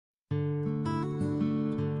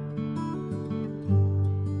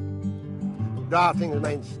Drafting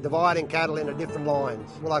means dividing cattle into different lines.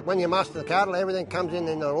 Like when you muster the cattle, everything comes in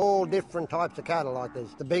into all different types of cattle. Like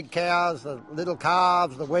there's the big cows, the little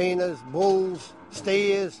calves, the weaners, bulls,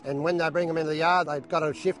 steers, and when they bring them into the yard, they've got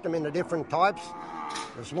to shift them into different types.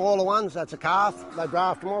 The smaller ones, that's a calf. They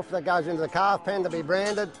draft them off. That goes into the calf pen to be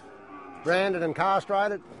branded and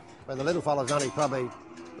castrated. But the little fella's only probably,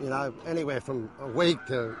 anywhere from a week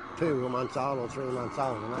to 2 months old or 3 months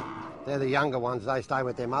old, They're the younger ones, they stay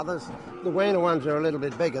with their mothers. The weaner ones are a little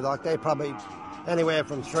bit bigger, like they're probably anywhere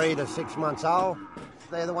from 3 to 6 months old.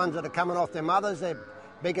 They're the ones that are coming off their mothers. They're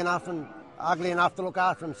big enough and ugly enough to look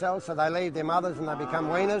after themselves, so they leave their mothers and they become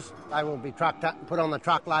weaners. They will be trucked up, put on the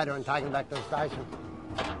truck later and taken back to the station.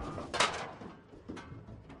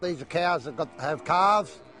 These are cows that have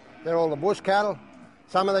calves. They're all the bush cattle.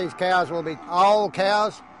 Some of these cows will be old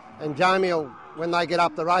cows, and Jamie will, when they get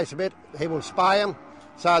up the race a bit, he will spay them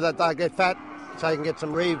so that they get fat, so you can get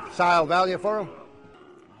some resale value for them.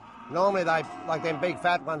 Normally, they, like them big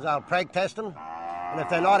fat ones, they'll preg test them, and if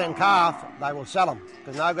they're not in calf, they will sell them,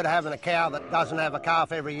 because no good having a cow that doesn't have a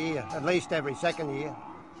calf every year, at least every second year.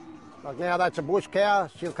 Like now, that's a bush cow.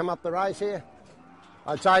 She'll come up the race here.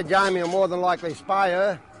 I'd say Jamie will more than likely spay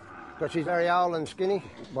her, because she's very old and skinny.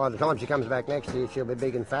 By the time she comes back next year, she'll be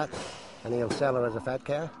big and fat, and he'll sell her as a fat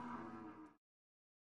cow.